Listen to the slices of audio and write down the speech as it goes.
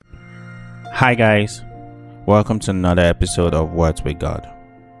Hi guys, welcome to another episode of Words with God.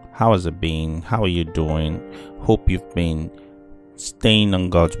 How has it been? How are you doing? Hope you've been staying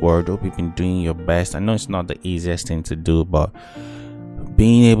on God's word. Hope you've been doing your best. I know it's not the easiest thing to do, but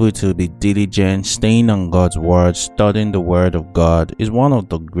being able to be diligent, staying on God's word, studying the word of God is one of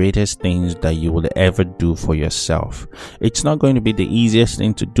the greatest things that you will ever do for yourself. It's not going to be the easiest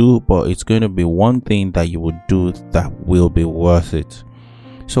thing to do, but it's going to be one thing that you will do that will be worth it.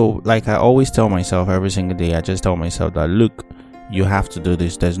 So like I always tell myself every single day, I just tell myself that, look, you have to do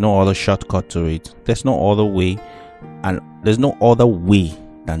this. There's no other shortcut to it. There's no other way, and there's no other way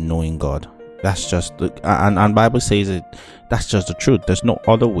than knowing God. That's just and Bible says it. That's just the truth. There's no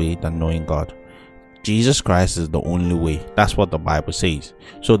other way than knowing God. Jesus Christ is the only way. That's what the Bible says.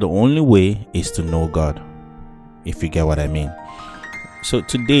 So the only way is to know God, if you get what I mean. So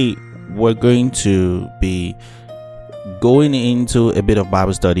today we're going to be going into a bit of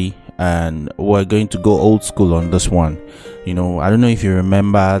Bible study, and we're going to go old school on this one. I don't know if you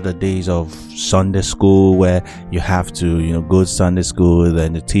remember the days of Sunday school where you have to, go to Sunday school,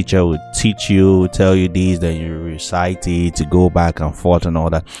 then the teacher would teach you, tell you this, then you recite it to go back and forth and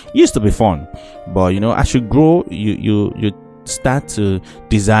all that. It used to be fun, but as you grow, you start to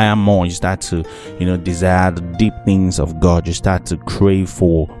desire more. You start to, desire the deep things of God. You start to crave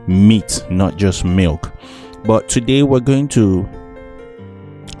for meat, not just milk. But today we're going to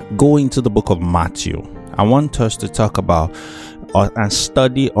go into the book of Matthew. I want us to talk about and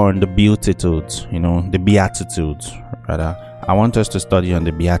study on the Beatitudes, the Beatitudes, rather. I want us to study on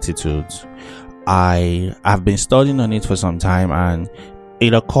the Beatitudes. I've been studying on it for some time, and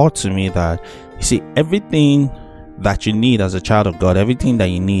it occurred to me that, everything that you need as a child of God, everything that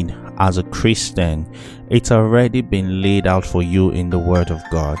you need as a Christian, it's already been laid out for you in the Word of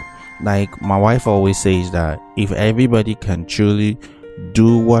God. Like my wife always says that if everybody can truly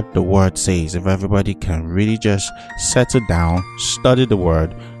do what the word says, if everybody can really just settle down, study the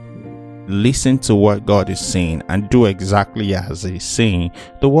word, listen to what God is saying, and do exactly as He's saying,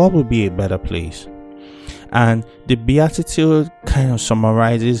 the world will be a better place. And the Beatitude kind of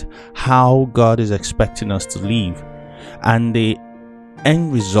summarizes how God is expecting us to live, and the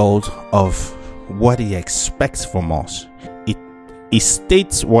end result of what He expects from us. He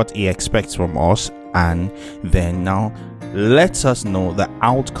states what He expects from us, and then now lets us know the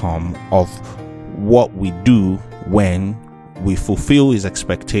outcome of what we do when we fulfill His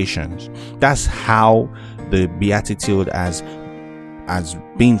expectations. That's how the Beatitude has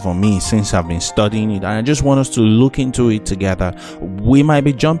been for me since I've been studying it, and I just want us to look into it together. We might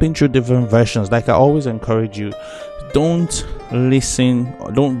be jumping through different versions. Like I always encourage you, don't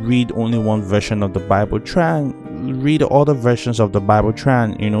read only one version of the Bible. Try and read other versions of the Bible. Try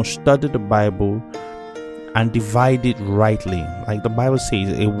and study the Bible and divide it rightly. Like the Bible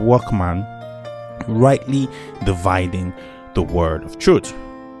says, a workman rightly dividing the word of truth.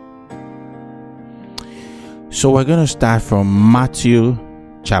 So we're going to start from Matthew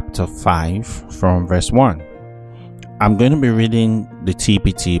chapter 5 from verse 1. I'm going to be reading the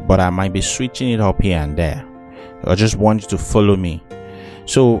TPT, but I might be switching it up here and there. I just want you to follow me.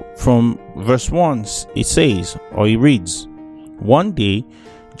 So from verse 1, it says, or it reads, "One day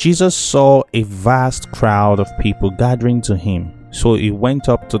Jesus saw a vast crowd of people gathering to Him. So He went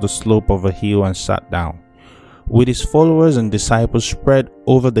up to the slope of a hill and sat down. With His followers and disciples spread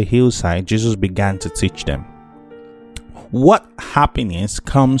over the hillside, Jesus began to teach them. What happiness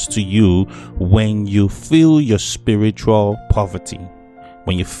comes to you when you feel your spiritual poverty?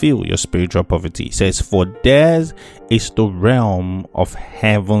 When you feel your spiritual poverty, it says, for theirs is the realm of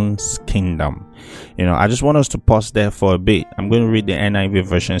heaven's kingdom." I just want us to pause there for a bit. I'm going to read the NIV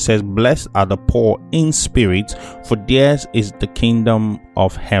version. It says, "Blessed are the poor in spirit, for theirs is the kingdom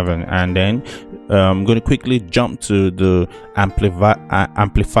of heaven." And then I'm going to quickly jump to the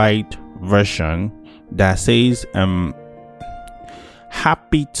amplified version that says,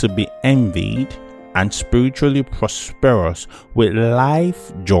 "Happy to be envied and spiritually prosperous, with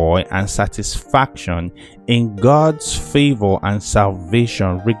life, joy, and satisfaction in God's favor and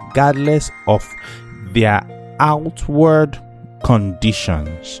salvation, regardless of their outward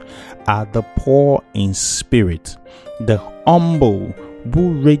conditions, are the poor in spirit, the humble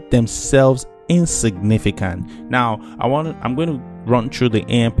who rate themselves insignificant." Now, I'm going to run through the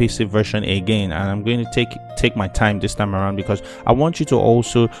AMPC version again, and I'm going to take my time this time around because I want you to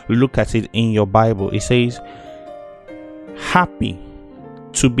also look at it in your Bible. It says, "Happy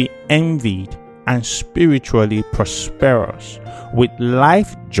to be envied and spiritually prosperous, with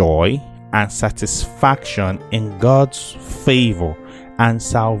life, joy, and satisfaction in God's favor and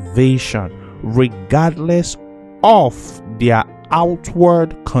salvation, regardless of their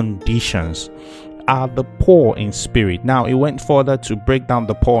outward conditions are the poor in spirit. Now, it went further to break down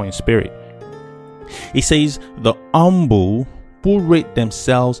the poor in spirit. It says the humble who rate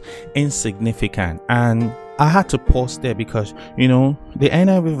themselves insignificant. And I had to pause there because, the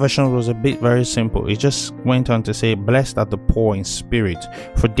NIV version was a bit very simple. It just went on to say, blessed are the poor in spirit,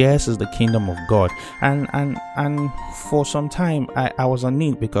 for theirs is the kingdom of God. And for some time, I was on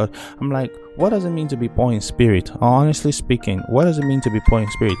it because I'm like, what does it mean to be poor in spirit? Or honestly speaking, what does it mean to be poor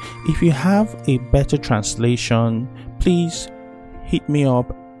in spirit? If you have a better translation, please hit me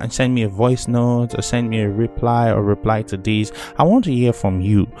up and send me a voice note or send me a reply to these. I want to hear from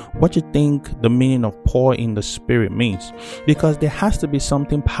you what you think the meaning of poor in the spirit means, because there has to be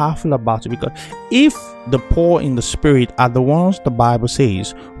something powerful about it. Because if the poor in the spirit are the ones the Bible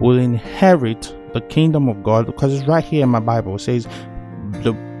says will inherit the kingdom of God, because it's right here in my Bible, it says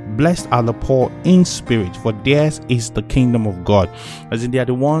the blessed are the poor in spirit, for theirs is the kingdom of God. As in, they are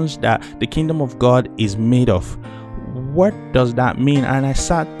the ones that the kingdom of God is made of. What does that mean? And I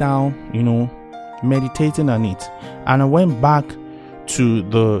sat down, meditating on it, and I went back to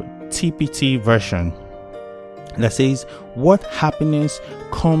the TPT version that says, what happiness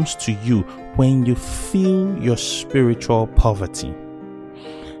comes to you when you feel your spiritual poverty?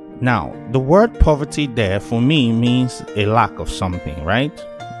 Now, the word poverty there for me means a lack of something, right?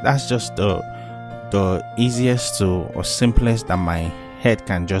 That's just the easiest or simplest that my head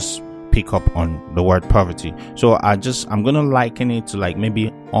can just pick up on the word poverty. So I'm gonna liken it to like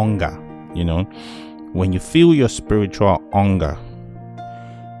maybe hunger. When you feel your spiritual hunger,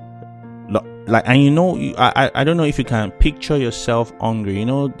 like, and I don't know if you can picture yourself hungry.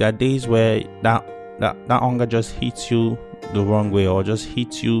 There are days where that hunger just hits you the wrong way or just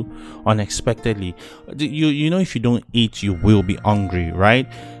hits you unexpectedly. If you don't eat, you will be hungry, right?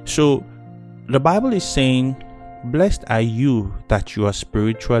 So the Bible is saying, blessed are you that you are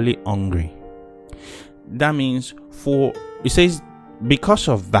spiritually hungry. That means it says, because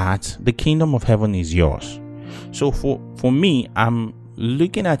of that, the kingdom of heaven is yours. So for me, I'm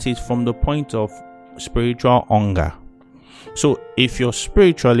looking at it from the point of spiritual hunger. So if you're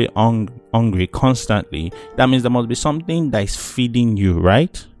spiritually hungry constantly, that means there must be something that is feeding you,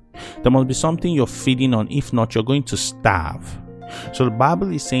 right? There must be something you're feeding on. If not, you're going to starve. So the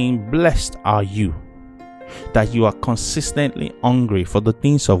Bible is saying, blessed are you that you are consistently hungry for the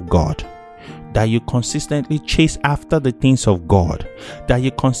things of God, that you consistently chase after the things of God, that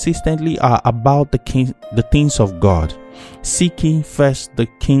you consistently are about the things of God, seeking first the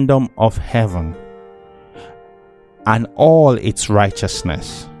kingdom of heaven and all its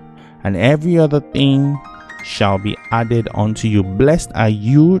righteousness, and every other thing shall be added unto you. Blessed are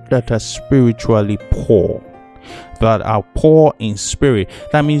you that are spiritually poor, that are poor in spirit.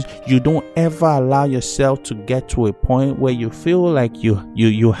 That means you don't ever allow yourself to get to a point where you feel like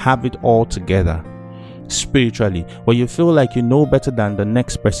you have it all together spiritually, where you feel like you know better than the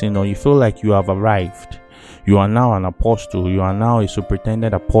next person, or you feel like you have arrived. You are now an apostle. You are now a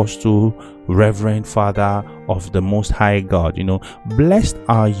superintendent apostle, reverend father of the Most High God. Blessed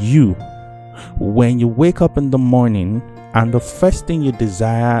are you when you wake up in the morning and the first thing you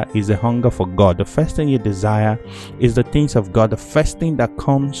desire is a hunger for God. The first thing you desire is the things of God. The first thing that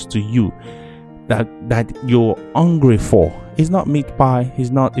comes to you that you're hungry for is not meat pie, it's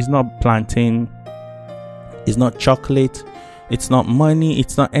not plantain, it's not chocolate, it's not money,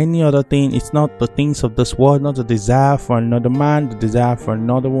 it's not any other thing, it's not the things of this world, not the desire for another man, the desire for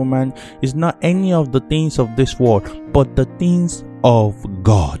another woman. It's not any of the things of this world, but the things of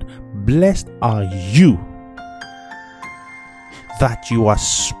God. Blessed are you that you are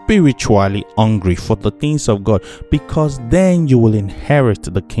spiritually hungry for the things of God, because then you will inherit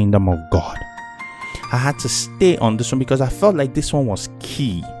the kingdom of God. I had to stay on this one because I felt like this one was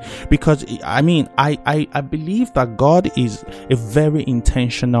key, because I believe that God is a very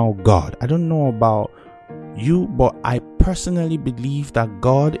intentional God. I don't know about you, but I personally believe that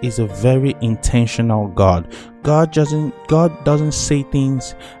God is a very intentional God. God doesn't say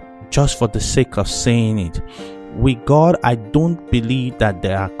things just for the sake of saying it. With God, I don't believe that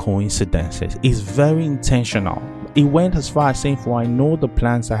there are coincidences. It's very intentional. It went as far as saying, for I know the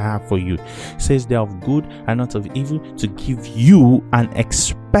plans I have for you. It says they are of good and not of evil, to give you an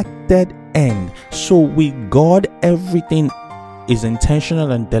expected end. So with God, everything is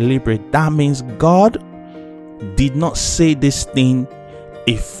intentional and deliberate. That means God did not say this thing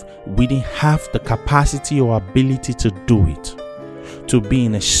if we didn't have the capacity or ability to do it, to be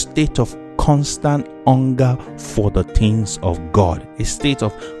in a state of constant hunger for the things of God, a state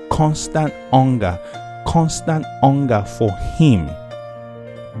of constant hunger for Him,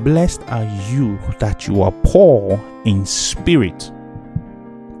 Blessed are you that you are poor in spirit,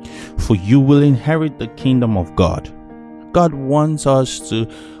 for you will inherit the kingdom of God. God wants us to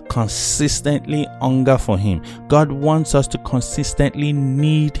consistently hunger for Him. God wants us to consistently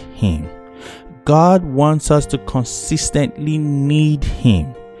need Him. God wants us to consistently need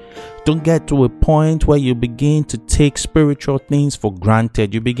Him. Don't get to a point where you begin to take spiritual things for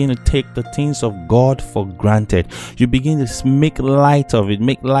granted. You begin to take the things of God for granted. You begin to make light of it.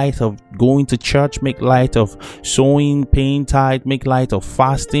 Make light of going to church. Make light of sowing, paying tithe. Make light of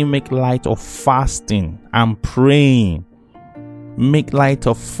fasting. Make light of fasting and praying. Make light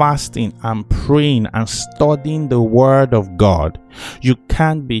of fasting and praying and studying the Word of God. You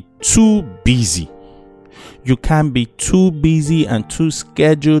can't be too busy. You can't be too busy and too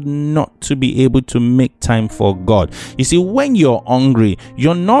scheduled not to be able to make time for God. You see, when you're hungry,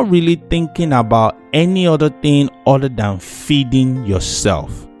 you're not really thinking about any other thing other than feeding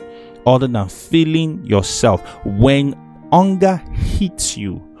yourself, other than filling yourself. When hunger hits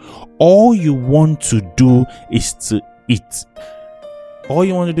you, all you want to do is to eat. All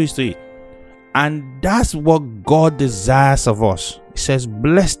you want to do is to eat. And that's what God desires of us. He says,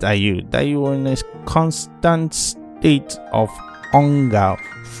 blessed are you that you are in a constant state of hunger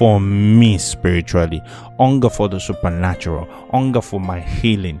for me spiritually, hunger for the supernatural, hunger for my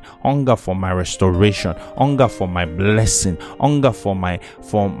healing, hunger for my restoration, hunger for my blessing, hunger for my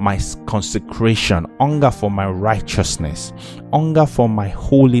consecration, hunger for my righteousness, hunger for my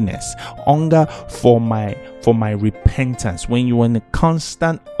holiness, hunger for my repentance. When you are in a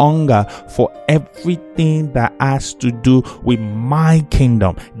constant hunger for everything that has to do with my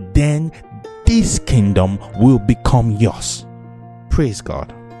kingdom, then this kingdom will become yours. Praise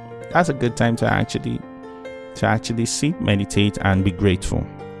God. That's a good time to actually sit, meditate, and be grateful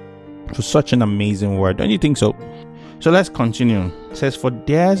for such an amazing word. Don't you think so? So let's continue. It says, for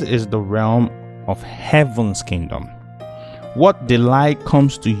theirs is the realm of heaven's kingdom. What delight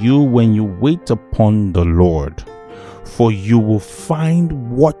comes to you when you wait upon the Lord, for you will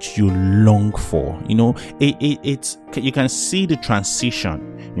find what you long for. You know, it's you can see the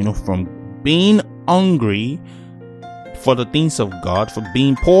transition, you know, from being hungry for the things of God, for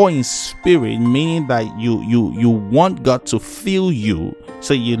being poor in spirit, meaning that you want God to fill you,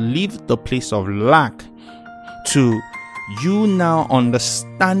 so you leave the place of lack, to you now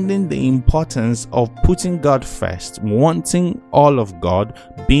understanding the importance of putting God first, wanting all of God,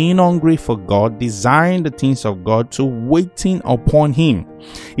 being hungry for God, desiring the things of God, to waiting upon Him.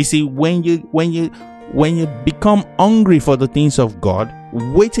 You see, when you become hungry for the things of God,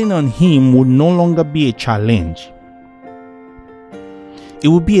 waiting on Him will no longer be a challenge. It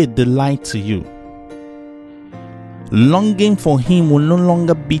will be a delight to you. Longing for Him will no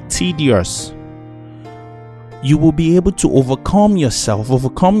longer be tedious. You will be able to overcome yourself,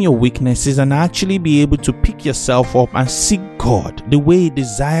 overcome your weaknesses, and actually be able to pick yourself up and seek God the way He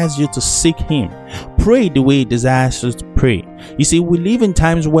desires you to seek Him. Pray the way He desires you to pray. You see, we live in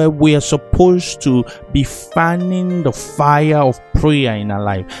times where we are supposed to be fanning the fire of prayer in our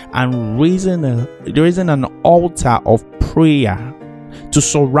life and raising an altar of prayer to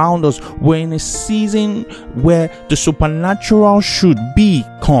surround us. We're in a season where the supernatural should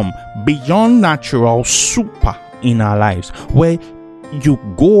become beyond natural, super in our lives, where you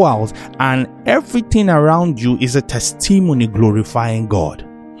go out and everything around you is a testimony glorifying God,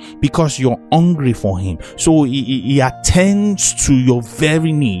 because you're hungry for Him. So he attends to your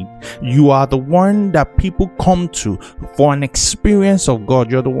very need. You are the one that people come to for an experience of God.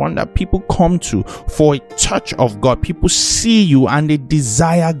 You're the one that people come to for a touch of God. People see you and they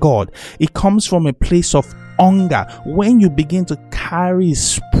desire God. It comes from a place of hunger. When you begin to carry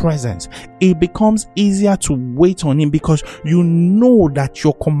His presence, it becomes easier to wait on Him, because you know that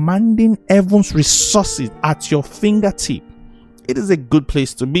you're commanding heaven's resources at your fingertip. It is a good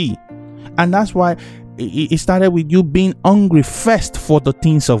place to be. And that's why it started with you being hungry first for the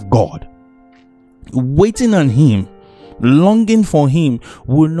things of God. Waiting on Him, longing for Him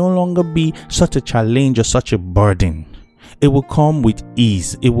will no longer be such a challenge or such a burden. It will come with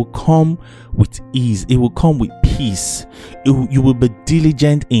ease. It will come with ease. It will come with peace. You will be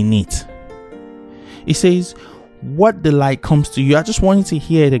diligent in it. It says, what delight comes to you? I just wanted to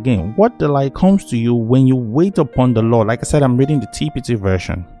hear it again. What delight comes to you when you wait upon the Lord? Like I said, I'm reading the TPT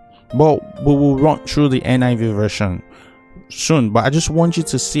version, but we will run through the NIV version soon. But I just want you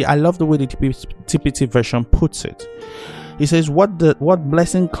to see, I love the way the TPT version puts it. He says, what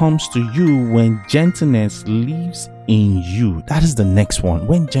blessing comes to you when gentleness lives in you? That is the next one.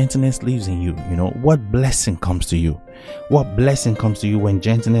 When gentleness lives in you, what blessing comes to you? What blessing comes to you when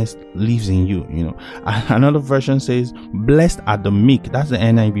gentleness lives in you? Another version says, blessed are the meek. That's the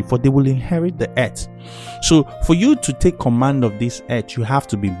NIV, for they will inherit the earth. So for you to take command of this earth, you have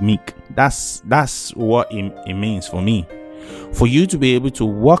to be meek. That's what it means for me. For you to be able to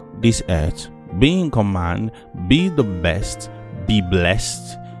walk this earth, be in command, be the best, be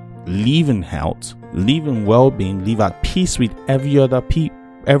blessed, live in health, live in well-being, live at peace with every other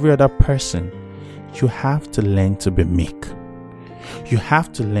person, you have to learn to be meek. You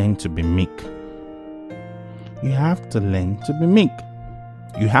have to learn to be meek. You have to learn to be meek.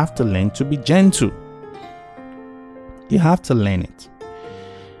 You have to learn to be gentle. You have to learn it.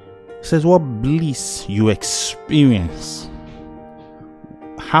 It says, what bliss you experience,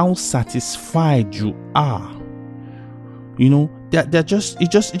 how satisfied you are. They're just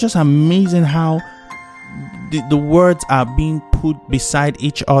it's just amazing how the words are being put beside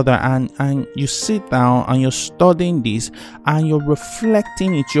each other, and you sit down and you're studying this and you're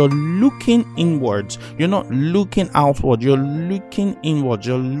reflecting it. You're looking inwards. You're not looking outward. You're looking inwards.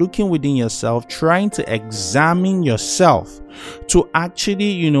 You're looking within yourself, trying to examine yourself to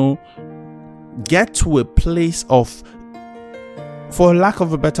actually, get to a place of, for lack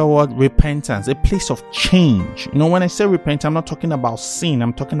of a better word, repentance, a place of change. When I say repent, I'm not talking about sin.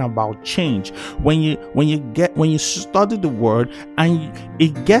 I'm talking about change. When you study the word and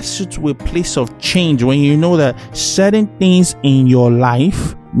it gets you to a place of change, when you know that certain things in your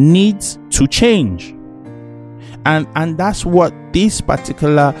life needs to change. And that's what this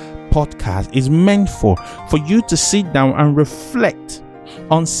particular podcast is meant for you to sit down and reflect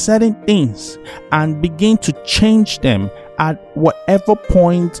on certain things and begin to change them at whatever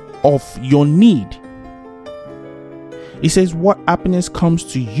point of your need. He says, what happiness comes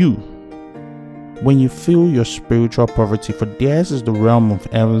to you when you feel your spiritual poverty, for theirs is the realm of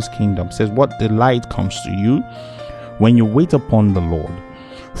heaven's kingdom. It says, what delight comes to you when you wait upon the Lord,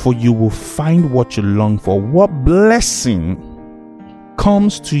 for you will find what you long for. What blessing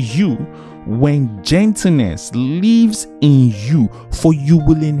comes to you when gentleness lives in you, for you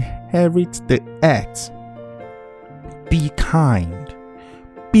will inherit the earth. Be kind,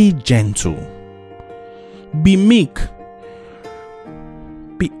 be gentle, be meek,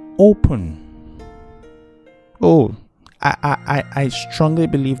 be open. I strongly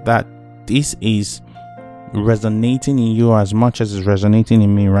believe that this is resonating in you as much as it's resonating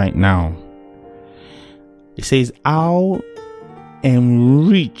in me right now. It says, how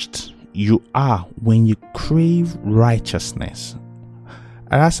enriched you are when you crave righteousness.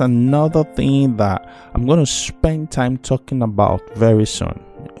 And that's another thing that I'm going to spend time talking about very soon,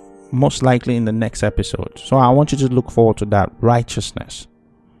 most likely in the next episode. So I want you to look forward to that, righteousness,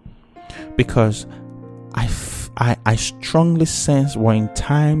 because I strongly sense we're in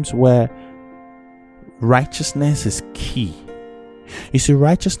times where righteousness is key. You see,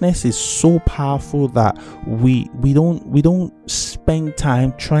 righteousness is so powerful that we don't spend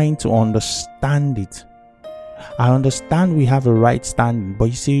time trying to understand it. I understand we have a right standing, but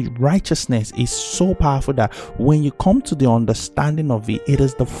you see, righteousness is so powerful that when you come to the understanding of it, it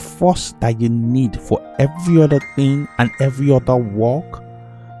is the force that you need for every other thing and every other walk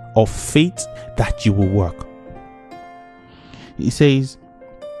of faith that you will work. He says,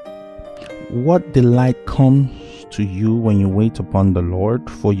 what delight comes to you when you wait upon the Lord,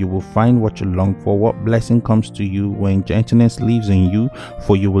 for you will find what you long for. What blessing comes to you when gentleness lives in you,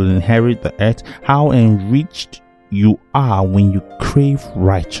 for you will inherit the earth. How enriched you are when you crave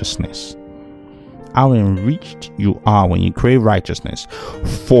righteousness. How enriched you are when you crave righteousness,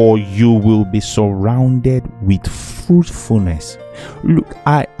 for you will be surrounded with fruitfulness. Look,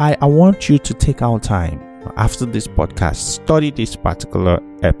 I want you to take our time after this podcast, study this particular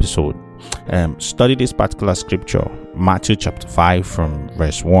episode. Study this particular scripture, Matthew chapter 5 from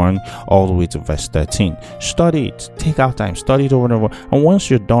verse 1 all the way to verse 13. Study it, take out time, study it over and over. And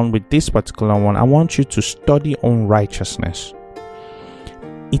once you're done with this particular one, I want you to study on righteousness.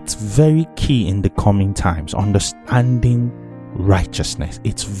 It's very key in the coming times, understanding righteousness.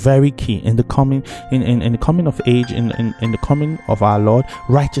 It's very key in the coming in the coming of age, in the coming of our Lord.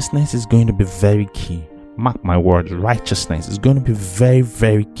 Righteousness is going to be very key. Mark my words, righteousness is going to be very,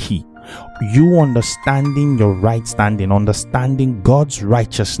 very key. You understanding your right standing, understanding God's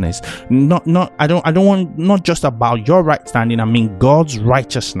righteousness. I don't want, not just about your right standing, I mean God's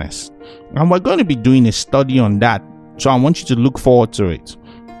righteousness. And we're going to be doing a study on that. So I want you to look forward to it.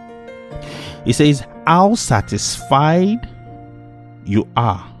 It says, how satisfied you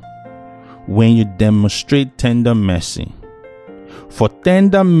are when you demonstrate tender mercy. For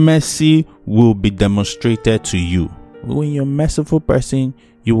tender mercy will be demonstrated to you. When you're a merciful person,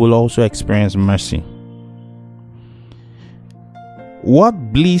 you will also experience mercy.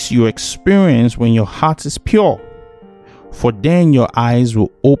 What bliss you experience when your heart is pure. For then your eyes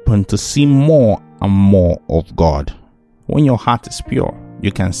will open to see more and more of God. When your heart is pure,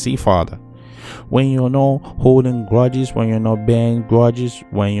 you can see Father. When you're not holding grudges, when you're not bearing grudges,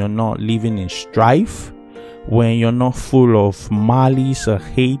 when you're not living in strife, when you're not full of malice or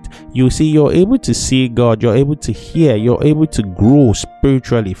hate, you see, you're able to see God, you're able to hear, you're able to grow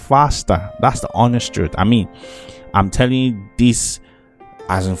spiritually faster. That's the honest truth. I mean, I'm telling you this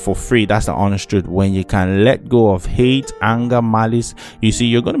as in for free. That's the honest truth. When you can let go of hate, anger, malice, you see,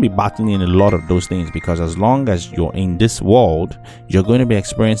 you're going to be battling a lot of those things, because as long as you're in this world, you're going to be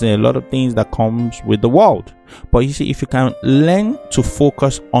experiencing a lot of things that comes with the world. But you see, if you can learn to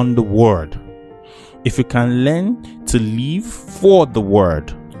focus on the word, if you can learn to live for the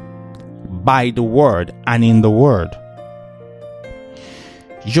word, by the word, and in the word,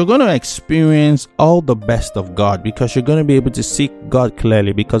 you're going to experience all the best of God, because you're going to be able to seek God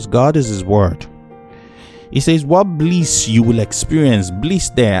clearly, because God is his word. He says what bliss you will experience. Bliss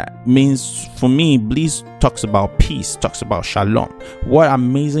there means, for me, bliss talks about peace, talks about shalom. What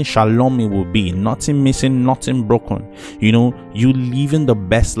amazing shalom it will be. Nothing missing, nothing broken. You know, you living the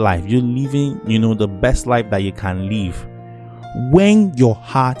best life. You're living, the best life that you can live when your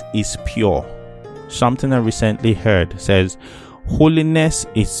heart is pure. Something I recently heard says, holiness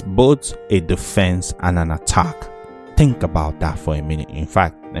is both a defense and an attack. Think about that for a minute. In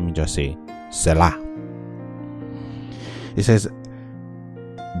fact, let me just say, Selah. It says,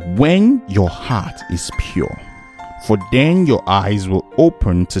 when your heart is pure, for then your eyes will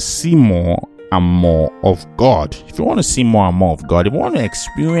open to see more and more of God. If you want to see more and more of God, if you want to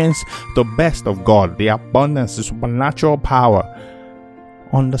experience the best of God, the abundance, the supernatural power,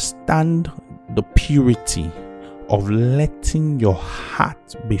 understand the purity of letting your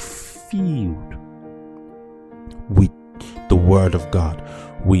heart be filled with the word of God,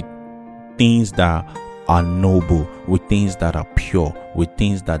 with things that are noble, with things that are pure, with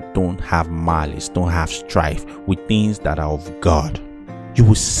things that don't have malice, don't have strife, with things that are of God. You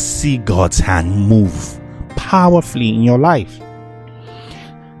will see God's hand move powerfully in your life.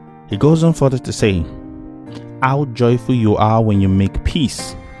 He goes on further to say, how joyful you are when you make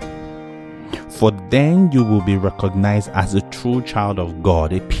peace, for then you will be recognized as a true child of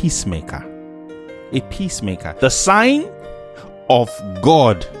God, a peacemaker. A peacemaker. The sign of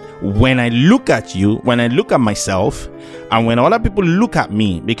God, when I look at you, when I look at myself, and when other people look at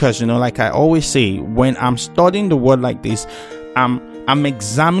me, because like I always say, when I'm studying the word like this, I'm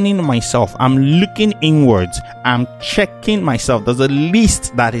examining myself, I'm looking inwards, I'm checking myself. There's a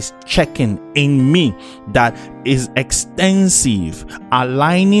list that is checking in me that is extensive,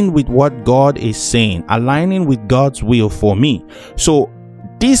 aligning with what God is saying, aligning with God's will for me. So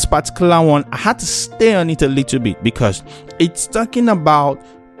this particular one, I had to stay on it a little bit, because it's talking about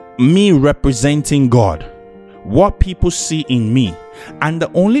me representing God, what people see in me. And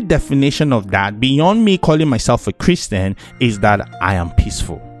the only definition of that, beyond me calling myself a Christian, is that I am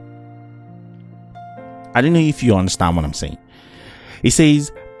peaceful. I don't know if you understand what I'm saying. It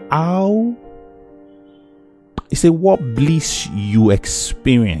says, what bliss you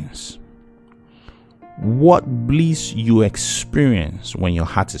experience. What bliss you experience when your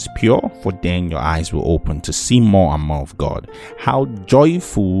heart is pure, for then your eyes will open to see more and more of God. How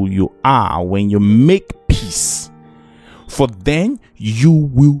joyful you are when you make peace, for then you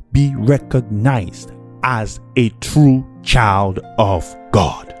will be recognized as a true child of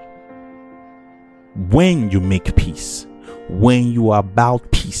God. When you make peace, when you are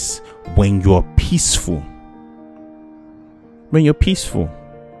about peace, when you are peaceful, when you're peaceful.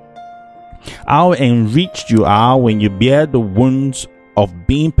 How enriched you are when you bear the wounds of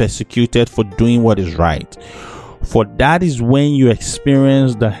being persecuted for doing what is right. For that is when you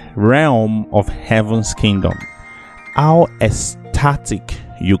experience the realm of heaven's kingdom. How ecstatic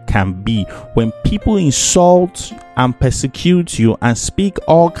you can be when people insult and persecute you and speak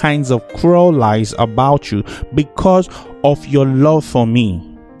all kinds of cruel lies about you because of your love for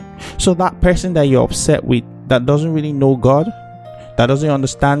me. So that person that you're upset with, that doesn't really know God, that doesn't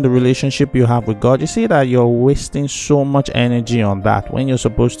understand the relationship you have with God, you see that you're wasting so much energy on that when you're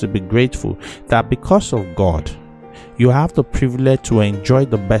supposed to be grateful that because of God, you have the privilege to enjoy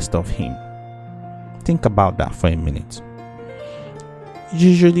the best of Him. Think about that for a minute.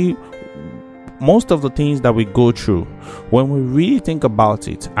 Usually, most of the things that we go through, when we really think about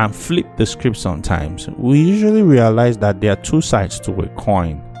it and flip the script sometimes, we usually realize that there are two sides to a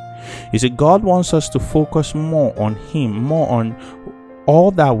coin. You see, God wants us to focus more on Him, more on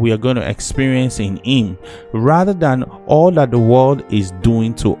all that we are going to experience in Him rather than all that the world is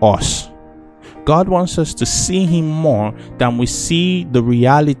doing to us. God wants us to see Him more than we see the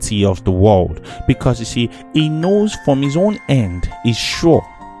reality of the world, because you see, He knows from His own end, He's sure.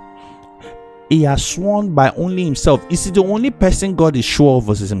 He has sworn by only Himself. You see, the only person God is sure of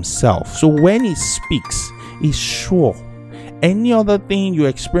is Himself. So when He speaks, He's sure. Any other thing you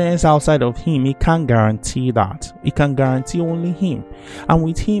experience outside of Him, He can't guarantee that. He can guarantee only Him. And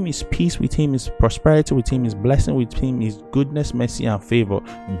with Him is peace, with Him is prosperity, with Him is blessing, with Him is goodness, mercy, and favor,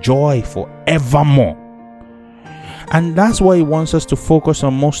 joy forevermore. And that's what He wants us to focus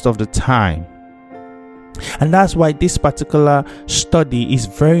on most of the time. And that's why this particular study is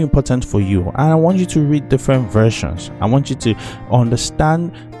very important for you. And I want you to read different versions. I want you to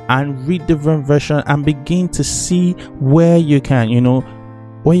understand and read different versions and begin to see where you can,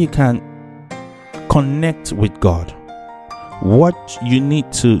 where you can connect with God. What you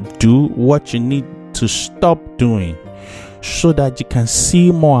need to do, what you need to stop doing, so that you can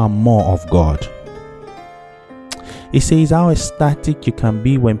see more and more of God. It says how ecstatic you can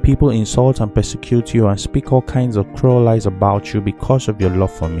be when people insult and persecute you and speak all kinds of cruel lies about you because of your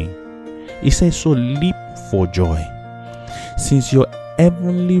love for me. It says, so leap for joy, since your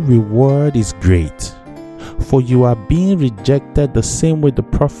heavenly reward is great. For you are being rejected the same way the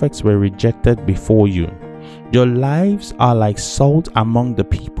prophets were rejected before you. Your lives are like salt among the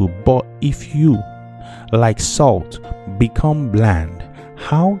people, but if you, like salt, become bland,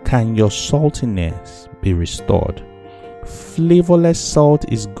 how can your saltiness be restored? Flavorless salt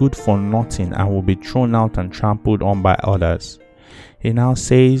is good for nothing and will be thrown out and trampled on by others. It now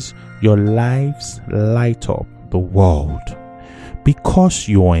says, your lives light up the world because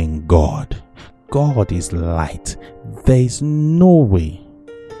you are in God. God is light. There is no way,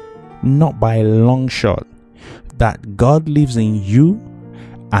 not by a long shot, that God lives in you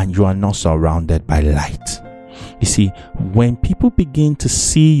and you are not surrounded by light. You see, when people begin to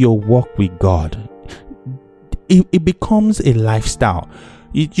see your walk with God, it becomes a lifestyle.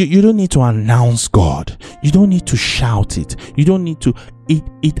 You don't need to announce God. You don't need to shout it. You don't need to.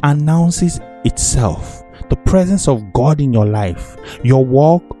 It announces itself. The presence of God in your life, your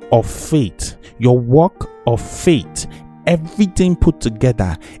walk of faith, everything put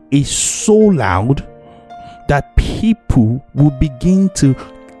together is so loud that people will begin to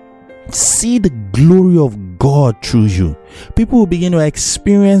see the glory of God through you. People will begin to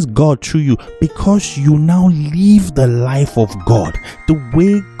experience God through you because you now live the life of God, the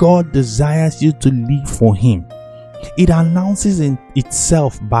way God desires you to live for Him. It announces in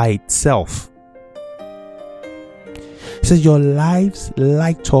itself by itself. It says, your lives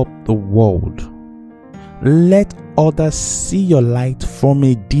light up the world. Let others see your light from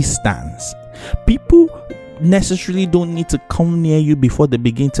a distance. People necessarily don't need to come near you before they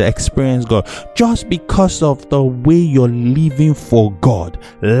begin to experience God. Just because of the way you're living for God,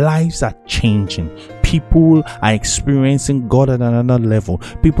 lives are changing. People are experiencing God at another level.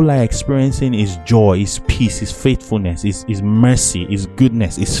 People are experiencing His joy, His peace, His faithfulness, His mercy, His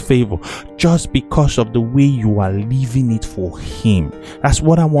goodness, His favor, just because of the way you are living it for Him. That's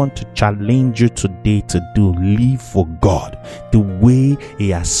what I want to challenge you today to do. Live for God the way He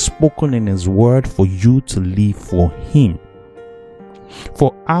has spoken in His word for you to live for Him.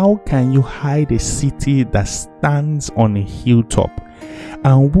 For how can you hide a city that stands on a hilltop?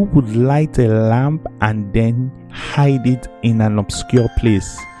 And who would light a lamp and then hide it in an obscure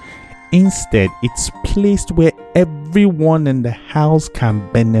place? Instead, it's placed where everyone in the house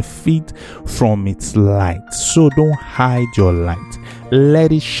can benefit from its light. So don't hide your light.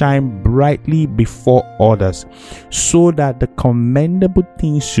 Let it shine brightly before others, so that the commendable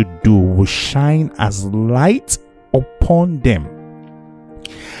things you do will shine as light upon them.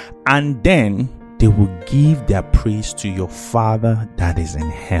 And then they will give their praise to your Father that is in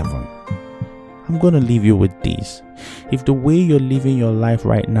heaven. I'm going to leave you with this. If the way you're living your life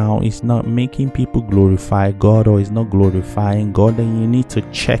right now is not making people glorify God, or is not glorifying God, then you need to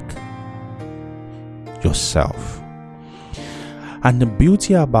check yourself. And the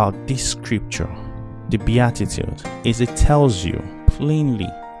beauty about this scripture, the Beatitude, is it tells you plainly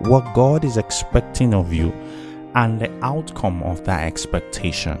what God is expecting of you and the outcome of that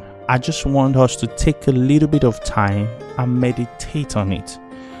expectation. I just want us to take a little bit of time and meditate on it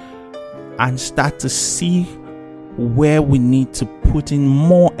and start to see where we need to put in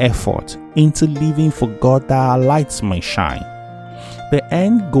more effort into living for God, that our lights may shine. The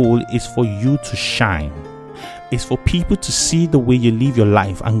end goal is for you to shine. It's for people to see the way you live your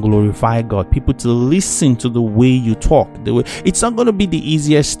life and glorify God. People to listen to the way you talk. It's not going to be the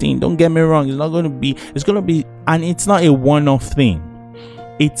easiest thing. Don't get me wrong. It's going to be, and it's not a one-off thing.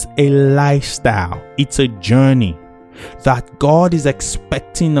 It's a lifestyle. It's a journey that God is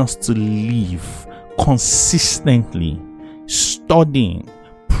expecting us to live consistently, studying,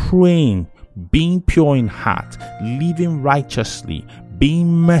 praying, being pure in heart, living righteously, being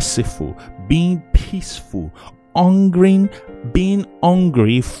merciful, being peaceful, being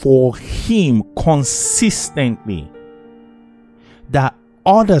hungry for Him consistently, that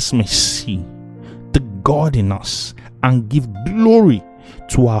others may see the God in us and give glory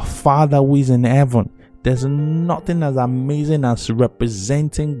to our Father who is in heaven. There's nothing as amazing as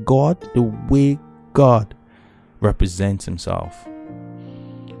representing God the way God represents Himself.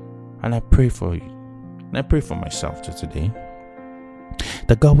 And I pray for you, and I pray for myself today,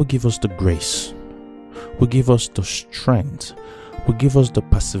 that God will give us the grace, will give us the strength, will give us the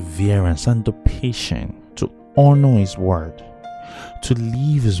perseverance and the patience to honor His word, to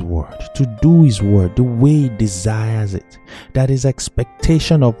live His word, to do His word the way He desires it. That His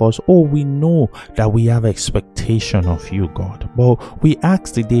expectation of us, we know that we have expectation of you, God, but we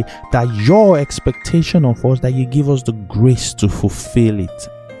ask today that your expectation of us, that you give us the grace to fulfill it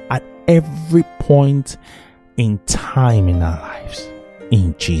at every point in time in our lives.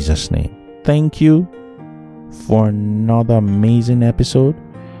 In Jesus' name. Thank you for another amazing episode.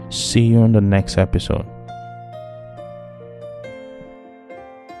 See you in the next episode.